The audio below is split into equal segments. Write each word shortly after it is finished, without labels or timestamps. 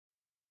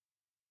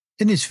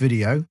In this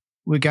video,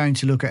 we're going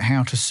to look at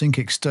how to sync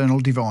external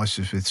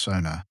devices with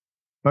Sonar,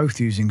 both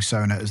using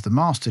Sonar as the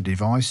master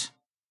device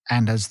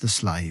and as the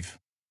slave.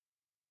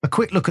 A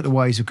quick look at the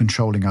ways of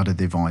controlling other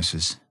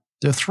devices.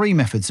 There are three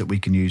methods that we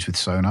can use with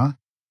Sonar.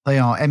 They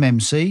are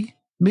MMC,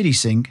 MIDI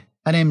sync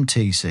and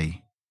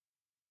MTC.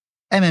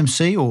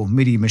 MMC, or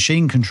MIDI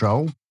machine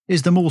control,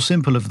 is the more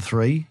simple of the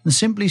three and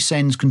simply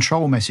sends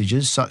control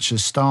messages such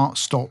as start,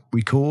 stop,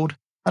 record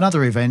and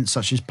other events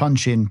such as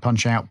punch in,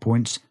 punch out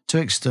points to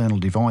external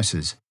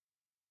devices.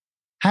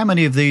 How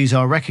many of these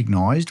are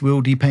recognised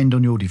will depend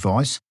on your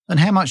device, and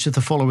how much of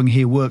the following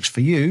here works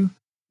for you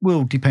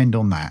will depend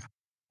on that.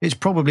 It's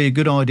probably a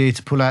good idea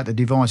to pull out the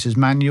device's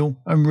manual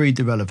and read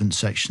the relevant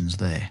sections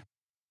there.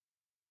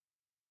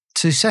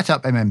 To set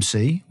up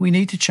MMC, we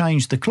need to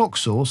change the clock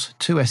source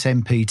to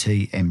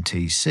SMPT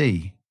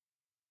MTC.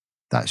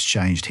 That's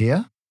changed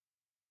here.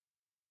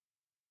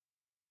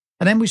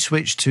 And then we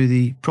switch to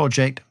the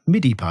project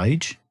MIDI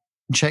page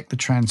and check the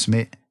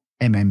Transmit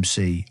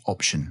MMC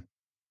option.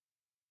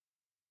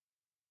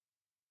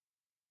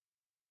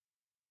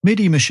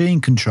 MIDI machine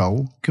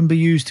control can be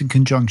used in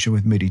conjunction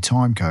with MIDI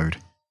timecode.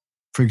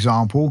 For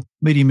example,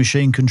 MIDI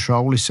machine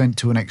control is sent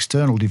to an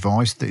external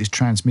device that is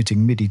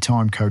transmitting MIDI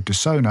timecode to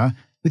Sonar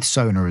with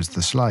Sonar as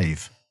the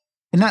slave.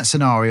 In that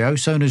scenario,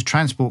 Sonar's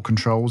transport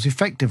controls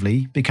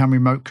effectively become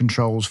remote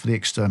controls for the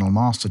external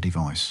master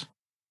device.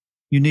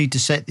 You need to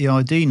set the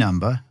ID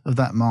number of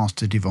that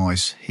master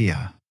device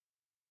here.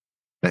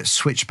 Let's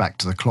switch back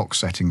to the clock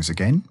settings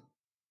again.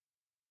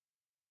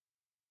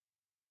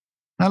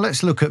 Now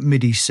let's look at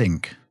MIDI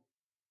sync.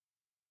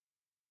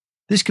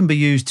 This can be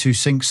used to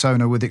sync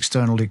Sonar with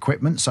external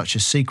equipment such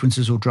as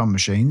sequencers or drum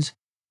machines,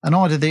 and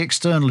either the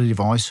external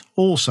device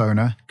or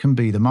Sonar can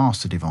be the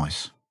master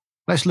device.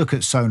 Let's look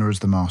at Sonar as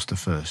the master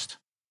first.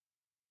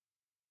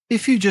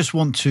 If you just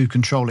want to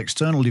control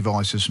external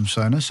devices from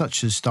Sonar,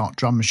 such as start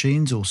drum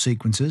machines or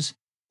sequencers,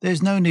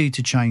 there's no need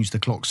to change the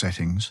clock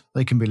settings,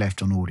 they can be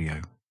left on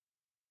audio.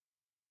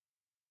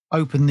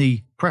 Open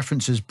the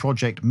Preferences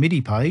Project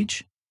MIDI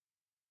page,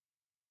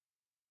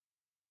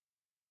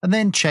 and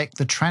then check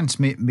the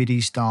Transmit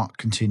MIDI Start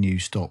Continue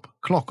Stop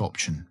Clock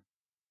option.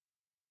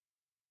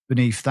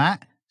 Beneath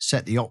that,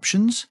 set the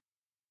options.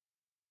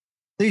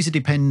 These are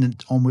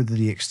dependent on whether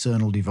the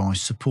external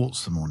device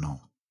supports them or not.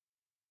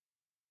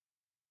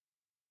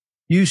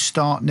 Use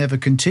Start Never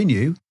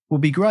Continue will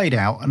be greyed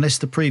out unless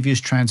the previous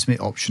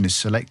transmit option is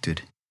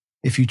selected.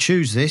 If you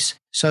choose this,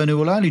 Sonar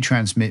will only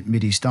transmit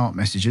MIDI start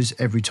messages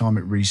every time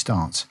it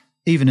restarts,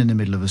 even in the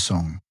middle of a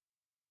song.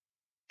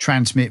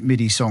 Transmit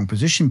MIDI Song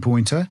Position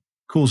Pointer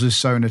causes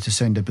Sonar to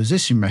send a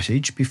position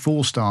message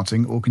before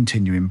starting or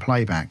continuing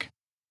playback.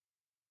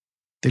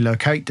 The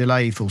Locate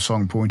Delay for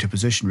Song Pointer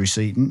Position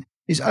Receipt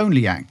is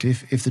only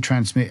active if the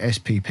Transmit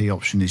SPP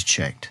option is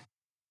checked.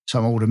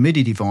 Some older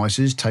MIDI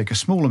devices take a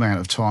small amount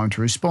of time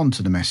to respond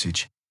to the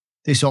message.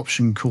 This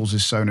option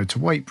causes Sonar to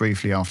wait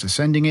briefly after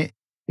sending it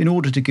in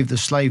order to give the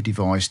slave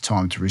device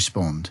time to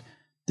respond.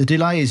 The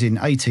delay is in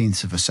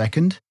 1/18 of a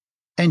second.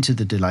 Enter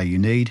the delay you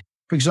need,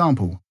 for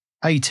example,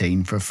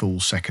 18 for a full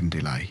second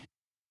delay.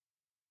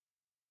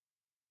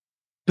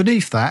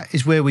 Beneath that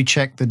is where we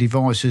check the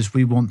devices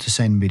we want to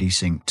send MIDI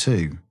sync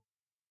to.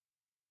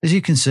 As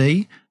you can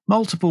see,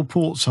 multiple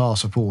ports are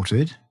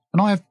supported,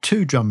 and I have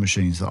 2 drum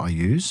machines that I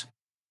use,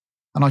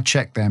 and I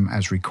check them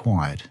as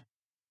required.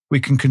 We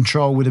can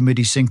control whether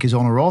MIDI sync is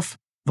on or off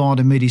via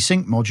the MIDI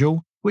sync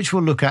module, which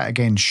we'll look at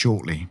again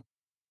shortly.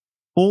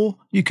 Or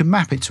you can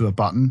map it to a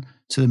button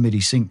to the MIDI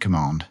sync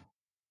command.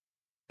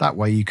 That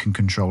way you can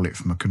control it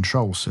from a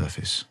control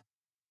surface.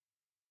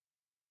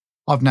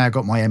 I've now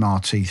got my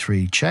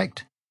MRT3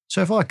 checked,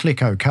 so if I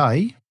click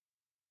OK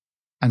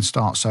and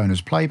start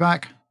Sonar's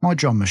playback, my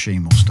drum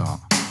machine will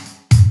start.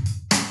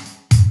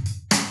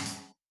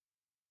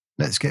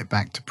 Let's get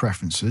back to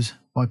Preferences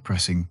by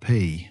pressing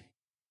P.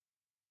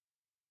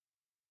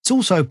 It's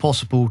also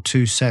possible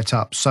to set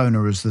up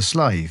Sonar as the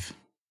slave.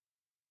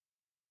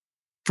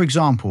 For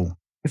example,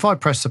 if I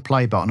press the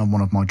play button on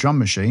one of my drum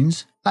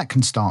machines, that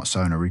can start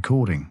Sonar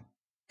recording.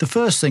 The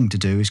first thing to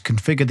do is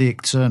configure the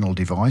external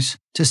device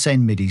to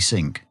send MIDI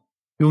sync.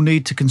 You'll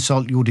need to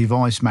consult your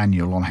device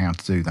manual on how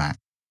to do that.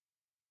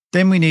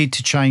 Then we need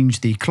to change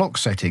the clock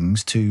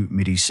settings to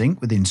MIDI sync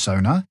within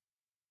Sonar.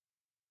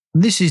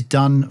 And this is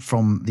done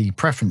from the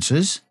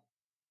Preferences,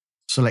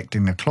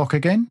 selecting the clock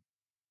again,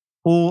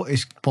 or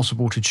it's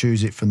possible to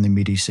choose it from the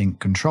MIDI sync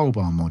control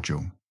bar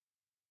module.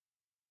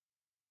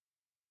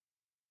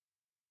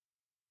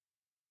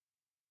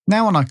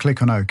 Now when I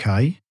click on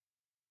OK,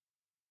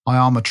 I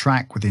arm a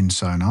track within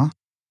Sonar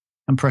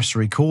and press the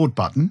record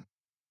button.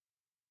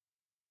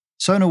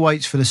 Sonar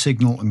waits for the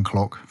signal and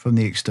clock from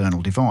the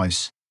external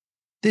device.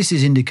 This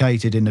is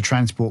indicated in the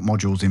transport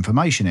module's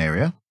information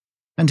area,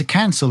 and to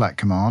cancel that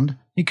command,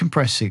 you can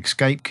press the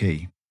escape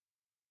key.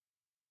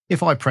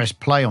 If I press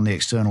play on the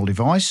external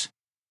device,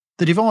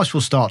 the device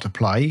will start to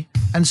play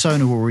and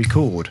Sonar will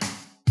record.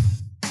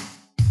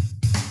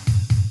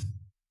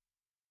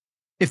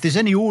 If there's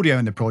any audio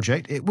in the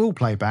project, it will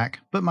play back,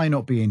 but may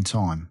not be in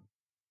time.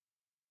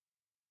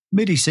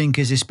 MIDI sync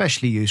is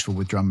especially useful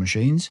with drum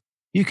machines.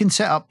 You can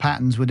set up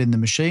patterns within the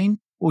machine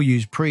or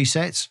use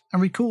presets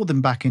and record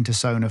them back into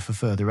Sonar for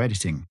further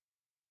editing.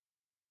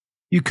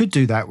 You could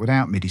do that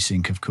without MIDI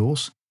sync, of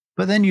course,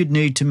 but then you'd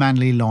need to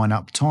manually line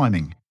up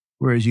timing,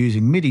 whereas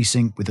using MIDI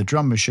sync with a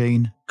drum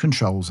machine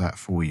controls that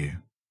for you.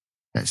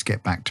 Let's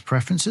get back to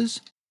preferences.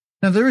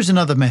 Now there is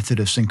another method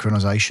of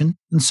synchronization,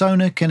 and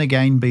Sonar can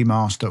again be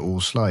master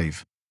or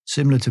slave.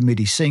 Similar to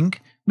MIDI sync,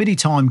 MIDI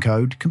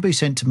timecode can be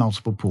sent to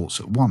multiple ports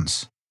at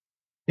once.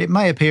 It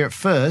may appear at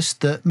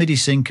first that MIDI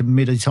sync and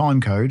MIDI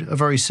timecode are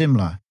very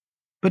similar,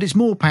 but it's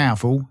more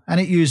powerful and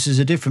it uses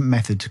a different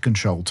method to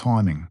control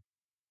timing.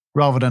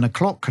 Rather than a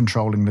clock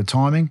controlling the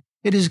timing,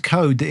 it is a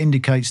code that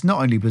indicates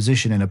not only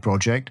position in a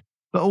project,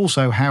 but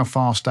also how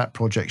fast that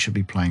project should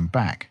be playing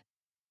back.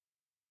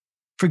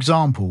 For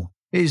example,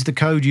 it is the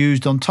code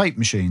used on tape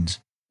machines.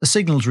 A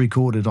signal is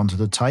recorded onto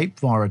the tape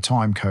via a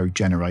timecode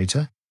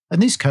generator,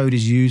 and this code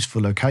is used for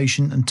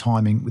location and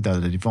timing with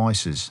other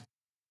devices.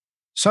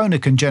 Sonar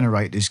can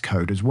generate this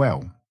code as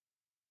well.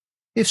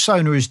 If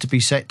Sonar is to be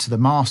set to the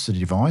master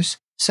device,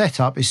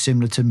 setup is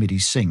similar to MIDI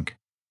sync.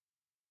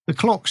 The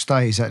clock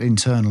stays at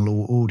internal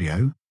or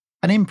audio,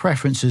 and in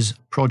Preferences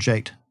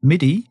Project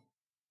MIDI,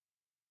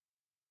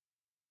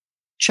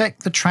 check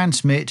the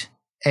Transmit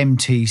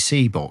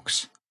MTC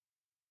box.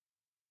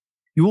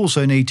 You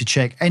also need to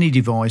check any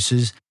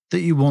devices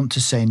that you want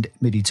to send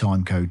MIDI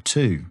timecode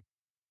to.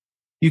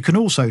 You can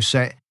also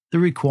set the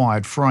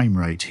required frame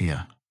rate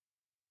here.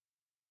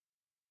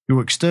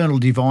 Your external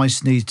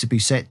device needs to be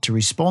set to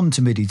respond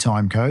to MIDI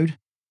timecode,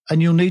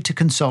 and you'll need to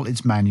consult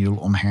its manual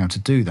on how to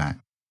do that.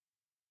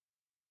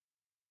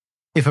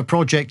 If a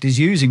project is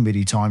using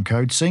MIDI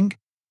timecode sync,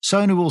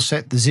 Sonar will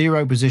set the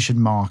 0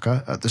 position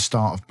marker at the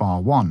start of bar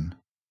 1.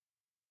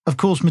 Of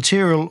course,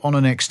 material on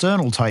an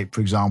external tape,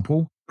 for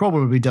example,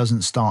 probably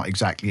doesn't start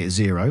exactly at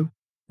 0,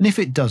 and if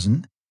it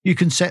doesn't, you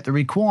can set the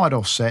required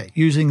offset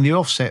using the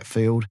offset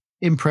field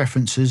in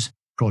Preferences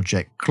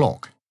Project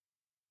Clock.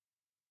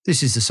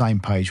 This is the same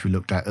page we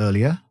looked at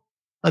earlier,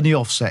 and the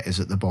offset is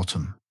at the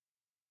bottom.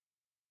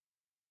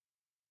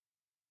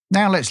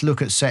 Now let's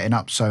look at setting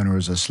up Sonar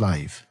as a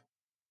slave.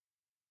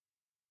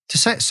 To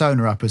set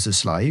Sonar up as a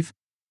slave,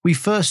 we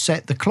first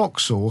set the clock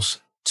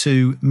source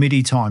to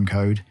MIDI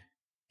timecode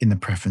in the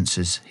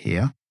Preferences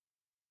here.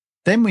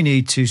 Then we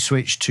need to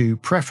switch to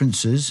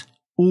Preferences,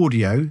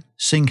 Audio,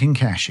 Sync and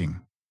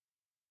Caching.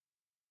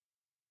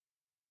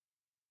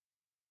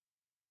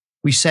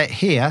 We set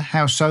here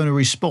how Sonar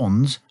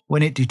responds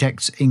when it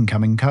detects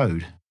incoming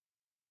code.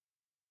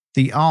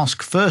 The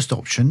Ask First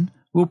option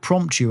will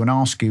prompt you and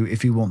ask you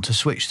if you want to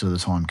switch to the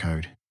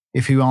timecode.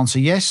 If you answer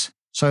yes,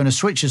 Sonar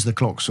switches the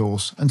clock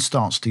source and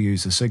starts to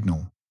use the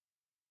signal.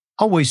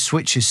 Always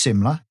switch is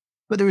similar,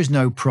 but there is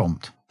no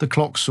prompt. The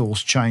clock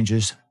source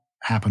changes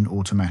happen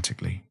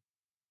automatically.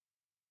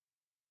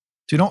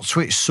 Do not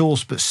switch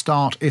source but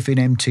start if in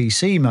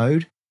MTC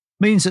mode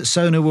means that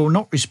Sonar will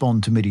not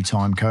respond to MIDI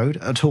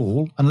timecode at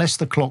all unless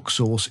the clock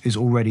source is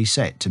already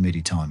set to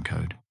MIDI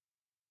timecode.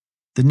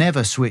 The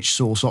Never Switch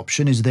Source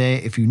option is there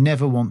if you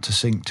never want to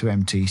sync to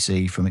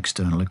MTC from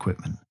external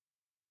equipment.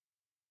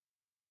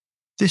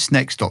 This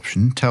next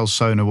option tells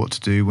Sonar what to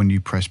do when you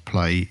press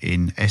play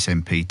in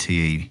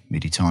SMPTE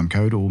MIDI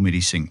timecode or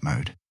MIDI sync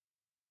mode.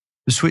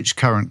 The Switch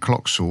Current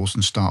Clock Source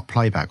and Start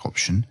Playback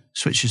option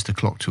switches the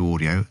clock to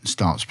audio and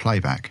starts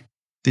playback.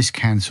 This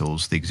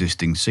cancels the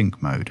existing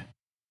sync mode.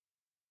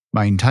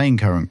 Maintain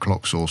current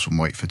clock source and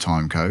wait for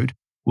timecode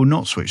will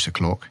not switch the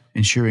clock,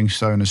 ensuring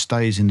Sonar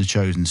stays in the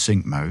chosen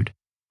sync mode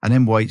and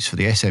then waits for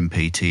the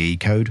SMPTE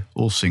code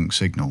or sync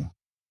signal.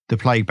 The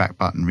playback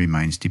button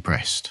remains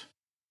depressed.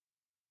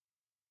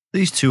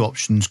 These two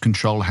options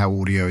control how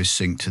audio is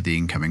synced to the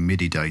incoming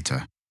MIDI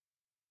data.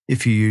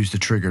 If you use the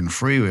trigger and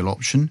freewheel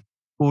option,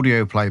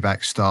 audio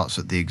playback starts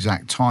at the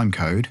exact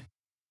timecode,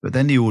 but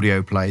then the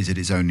audio plays at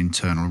its own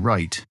internal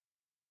rate.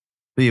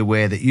 Be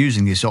aware that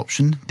using this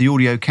option, the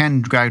audio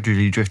can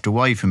gradually drift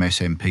away from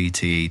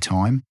SMPTE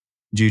time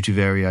due to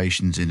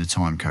variations in the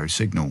timecode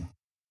signal.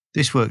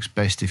 This works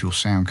best if your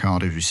sound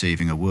card is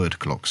receiving a word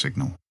clock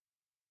signal.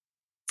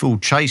 Full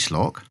chase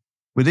lock.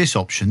 With this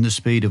option, the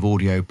speed of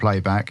audio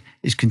playback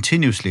is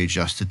continuously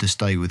adjusted to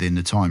stay within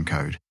the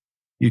timecode.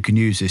 You can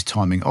use this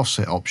timing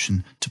offset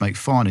option to make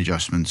fine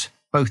adjustments.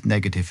 Both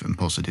negative and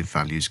positive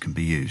values can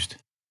be used.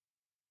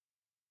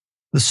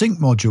 The sync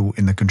module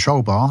in the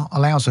control bar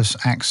allows us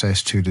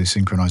access to the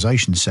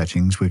synchronization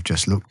settings we've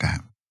just looked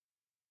at.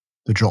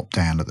 The drop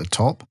down at the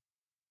top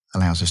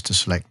allows us to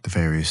select the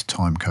various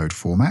timecode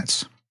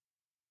formats.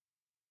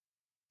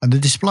 And the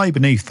display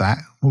beneath that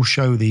will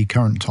show the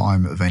current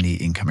time of any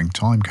incoming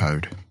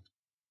timecode.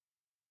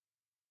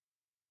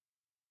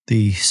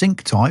 The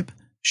sync type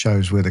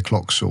shows where the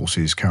clock source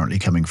is currently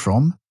coming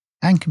from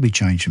and can be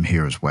changed from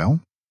here as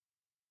well.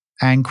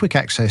 And quick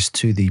access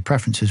to the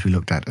preferences we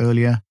looked at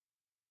earlier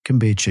can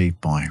be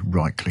achieved by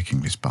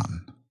right-clicking this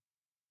button.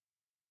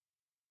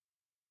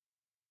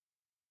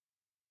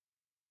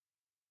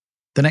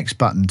 The next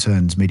button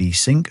turns MIDI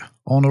sync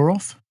on or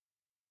off.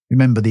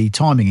 Remember, the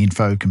timing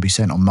info can be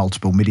sent on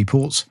multiple MIDI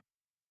ports,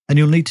 and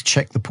you'll need to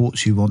check the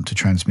ports you want to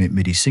transmit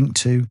MIDI sync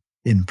to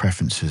in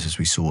Preferences as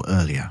we saw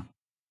earlier.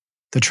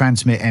 The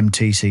Transmit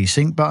MTC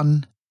Sync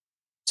button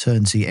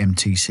turns the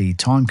MTC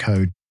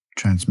timecode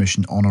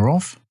transmission on or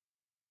off.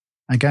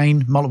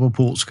 Again, multiple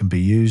ports can be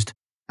used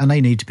and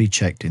they need to be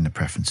checked in the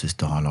Preferences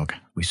dialog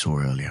we saw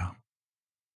earlier.